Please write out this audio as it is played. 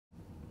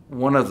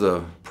One of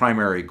the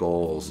primary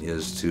goals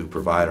is to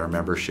provide our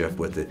membership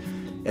with the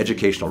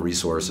educational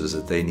resources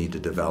that they need to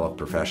develop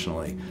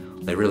professionally.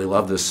 They really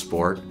love this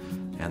sport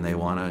and they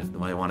want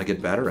to get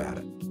better at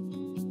it.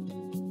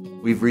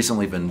 We've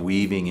recently been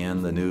weaving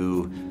in the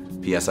new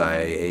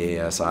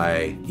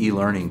PSIA-AASI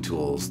e-learning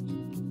tools.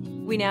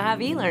 We now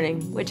have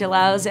e-learning, which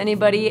allows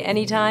anybody,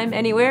 anytime,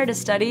 anywhere to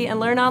study and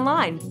learn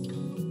online.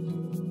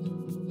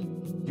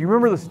 Do you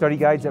remember the study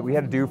guides that we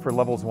had to do for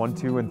levels 1,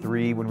 2, and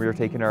 3 when we were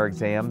taking our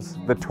exams?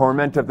 The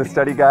torment of the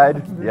study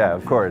guide? Yeah,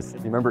 of course.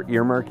 You remember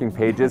earmarking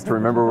pages to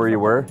remember where you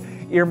were?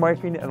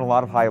 Earmarking and a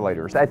lot of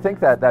highlighters. I think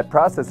that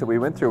process that we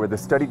went through where the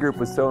study group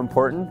was so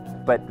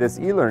important, but this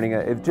e-learning,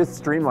 it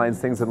just streamlines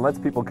things and lets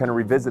people kind of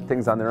revisit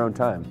things on their own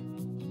time.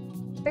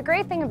 The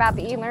great thing about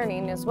the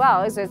e-learning as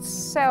well is it's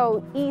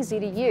so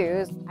easy to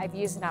use. I've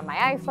used it on my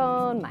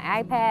iPhone,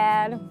 my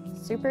iPad,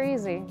 super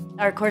easy.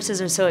 Our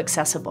courses are so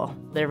accessible.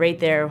 They're right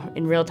there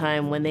in real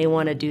time when they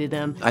want to do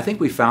them. I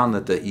think we found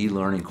that the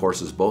e-learning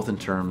courses, both in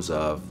terms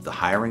of the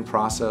hiring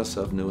process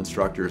of new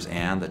instructors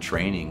and the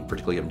training,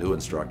 particularly of new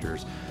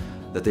instructors,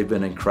 that they've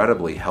been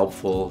incredibly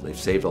helpful. They've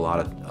saved a lot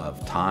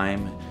of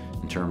time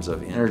in terms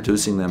of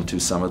introducing them to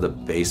some of the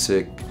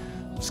basic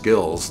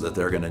skills that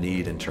they're going to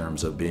need in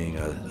terms of being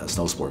a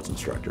snow sports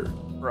instructor.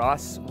 For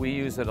us, we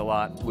use it a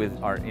lot with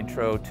our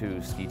intro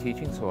to ski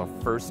teaching, so a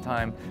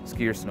first-time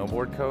skier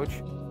snowboard coach.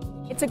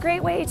 It's a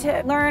great way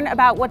to learn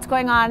about what's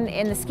going on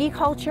in the ski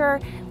culture,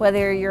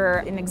 whether you're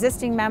an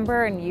existing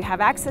member and you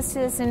have access to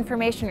this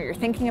information or you're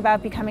thinking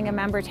about becoming a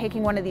member,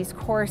 taking one of these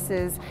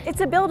courses.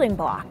 It's a building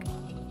block.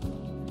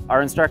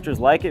 Our instructors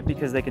like it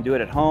because they can do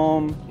it at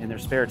home in their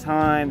spare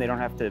time. They don't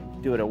have to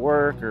do it at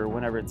work or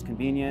whenever it's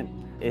convenient.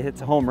 It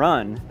hits a home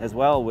run as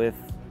well with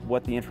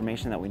what the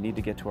information that we need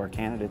to get to our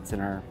candidates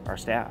and our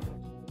staff.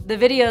 The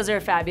videos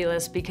are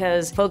fabulous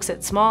because folks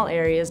at small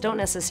areas don't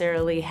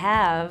necessarily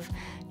have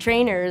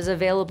trainers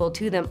available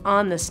to them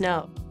on the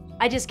snow.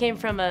 I just came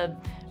from a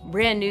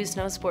brand new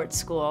snow sports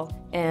school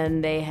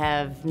and they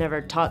have never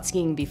taught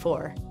skiing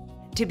before.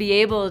 To be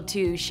able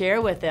to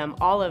share with them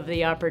all of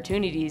the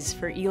opportunities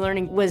for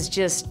e-learning was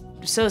just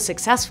so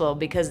successful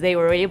because they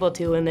were able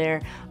to, in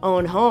their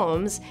own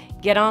homes,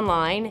 get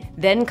online,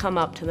 then come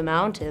up to the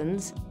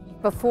mountains.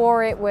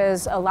 Before it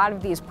was a lot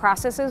of these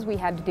processes we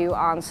had to do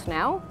on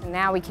snow, and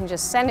now we can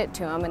just send it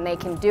to them and they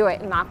can do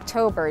it in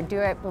October, do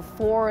it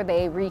before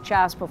they reach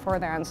us, before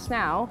they're on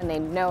snow, and they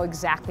know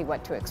exactly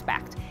what to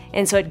expect.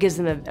 And so it gives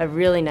them a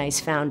really nice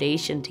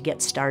foundation to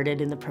get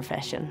started in the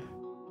profession.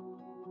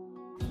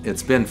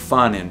 It's been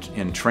fun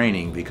in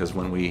training because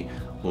when we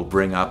will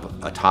bring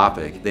up a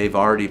topic, they've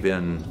already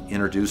been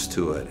introduced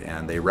to it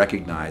and they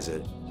recognize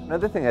it.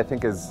 Another thing I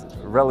think is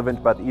relevant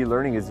about the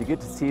e-learning is you get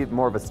to see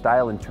more of a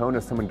style and tone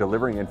of someone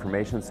delivering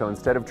information. So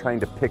instead of trying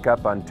to pick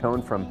up on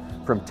tone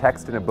from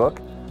text in a book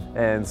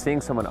and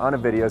seeing someone on a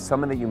video,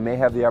 someone that you may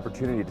have the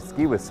opportunity to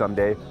ski with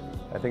someday,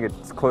 I think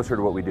it's closer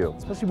to what we do.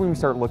 Especially when we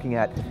start looking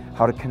at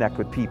how to connect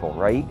with people,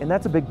 right? And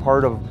that's a big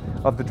part of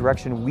the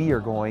direction we are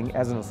going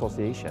as an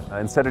association.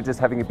 Instead of just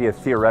having it be a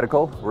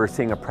theoretical, we're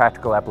seeing a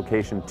practical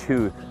application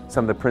to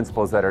some of the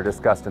principles that are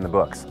discussed in the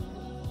books.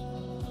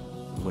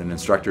 When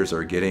instructors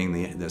are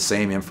getting the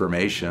same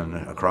information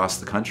across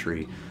the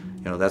country,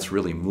 that's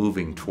really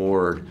moving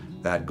toward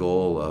that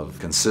goal of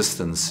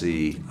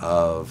consistency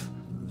of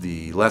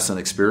the lesson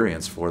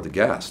experience for the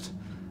guest.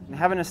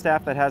 Having a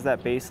staff that has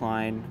that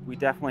baseline, we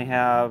definitely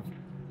have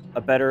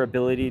a better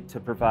ability to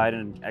provide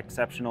an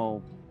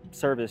exceptional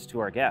service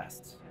to our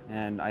guests.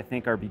 And I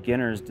think our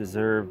beginners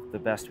deserve the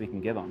best we can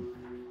give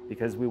them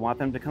because we want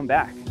them to come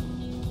back.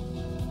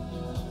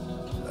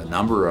 A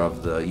number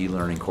of the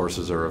e-learning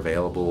courses are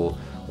available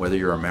whether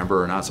you're a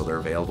member or not, so they're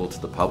available to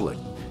the public.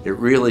 It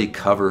really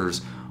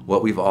covers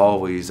what we've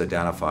always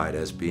identified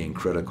as being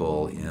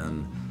critical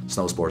in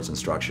snow sports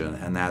instruction,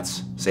 and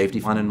that's safety,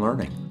 fun, and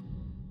learning.